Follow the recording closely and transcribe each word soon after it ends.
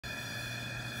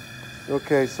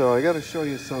Okay, so I got to show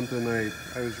you something. I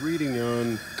was reading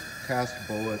on cast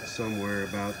bullets somewhere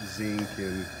about zinc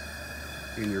in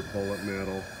your bullet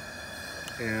metal,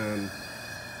 and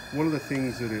one of the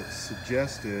things that it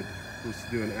suggested was to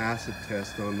do an acid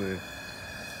test on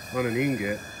an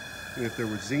ingot, and if there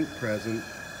was zinc present,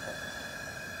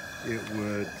 it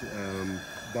would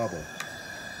bubble.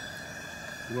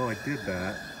 Well, I did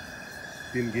that.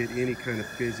 Didn't get any kind of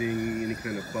fizzing, any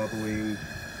kind of bubbling,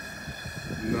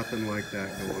 nothing like that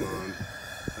going on.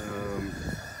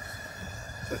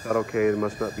 So I thought, okay, there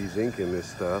must not be zinc in this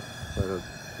stuff.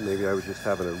 Maybe I was just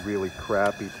having a really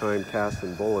crappy time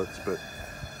casting bullets, but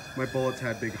my bullets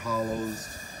had big hollows,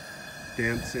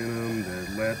 dents in them,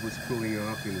 the lead was cooling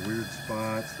off in weird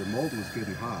spots, the mold was good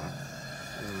and hot.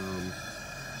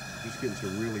 Just getting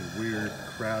some really weird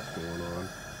crap going on.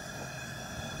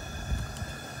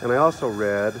 And I also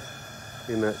read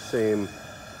in that same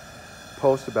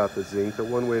post about the zinc that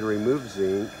one way to remove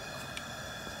zinc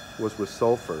was with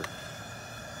sulfur.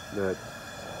 That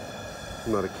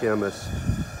I'm not a chemist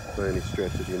by any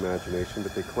stretch of the imagination,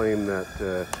 but they claim that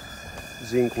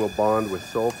zinc will bond with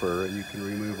sulfur and you can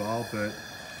remove all but,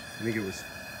 I think it was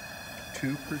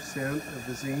 2% of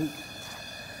the zinc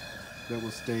that will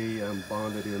stay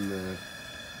bonded in the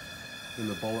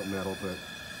bullet metal, but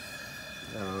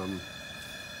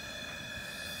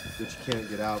that you can't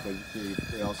get out. But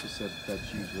they also said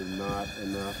that's usually not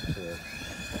enough to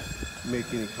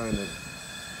make any kind of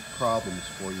problems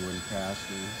for you in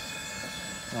casting.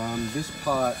 This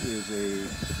pot is a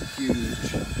huge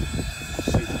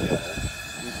soup kettle.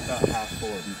 It's about half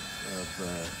full of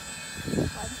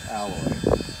alloy,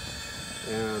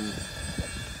 and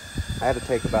I had to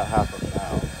take about half of it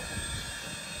out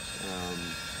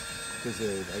because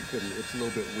I couldn't. It's a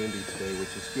little bit windy today,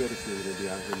 which is good if you're going to be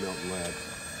out here melting lead,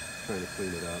 trying to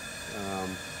clean it up.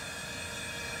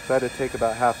 So I had to take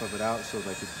about half of it out so that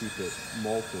I could keep it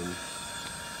molten.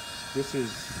 This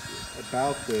is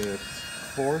about the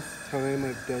 4th time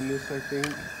I've done this, I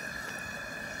think.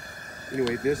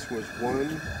 Anyway, this was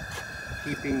 1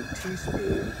 heaping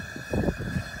teaspoon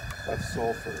of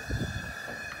sulfur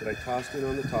that I tossed in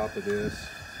on the top of this,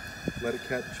 let it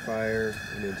catch fire,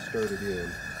 and then stirred it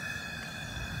in.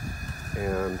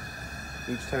 And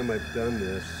each time I've done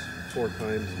this, 4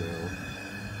 times now,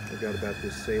 I've got about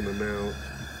this same amount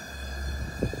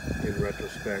in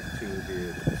retrospect to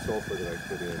the sulfur that I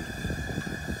put in.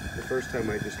 The first time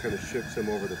I just kind of shook some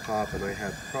over the top, and I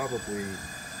had probably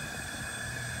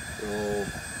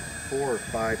 4 or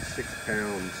 5, 6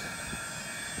 pounds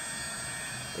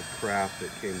of crap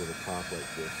that came to the top like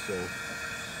this. So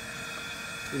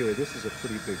anyway, this is a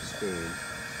pretty big spoon.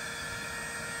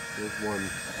 There's one.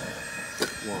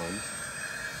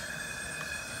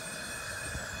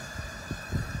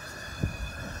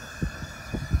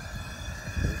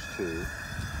 There's 2.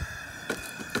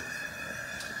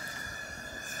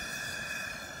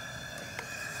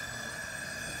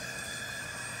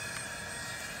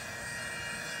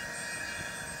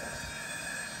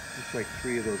 It's like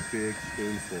 3 of those big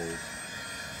spoonfuls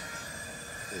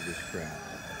of this crap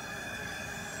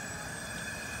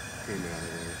came out of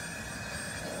there.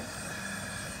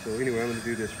 So anyway, I'm going to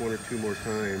do this 1 or 2 more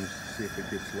times, see if it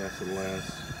gets less and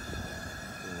less.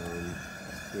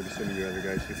 Maybe some of you other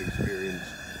guys who've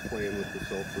experienced playing with the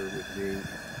sulfur with zinc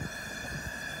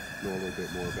know a little bit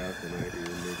more about it than I do,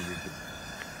 and maybe you could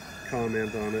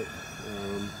comment on it.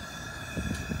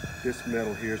 This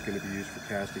metal here is going to be used for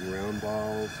casting round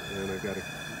balls, and I've got a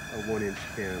 1-inch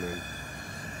cannon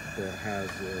that has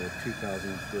a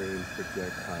 2,000 grain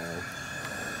projectile.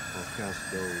 I'll cast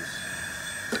those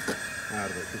out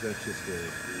of it because that's just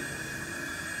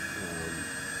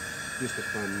a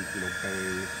fun,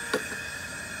 bang.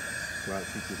 Go out,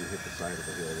 see if you can hit the side of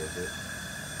the hill with it.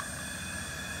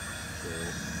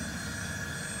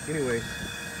 So anyway,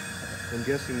 I'm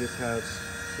guessing this has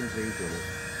some zinc in it.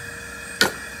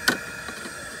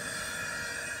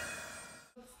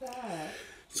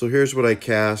 So here's what I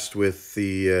cast with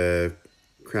the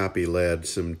crappy lead,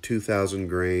 some 2,000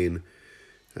 grain,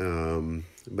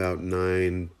 about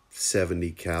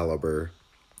 970 caliber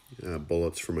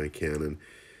bullets for my cannon.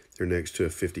 They're next to a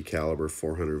 50 caliber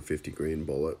 450 grain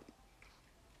bullet.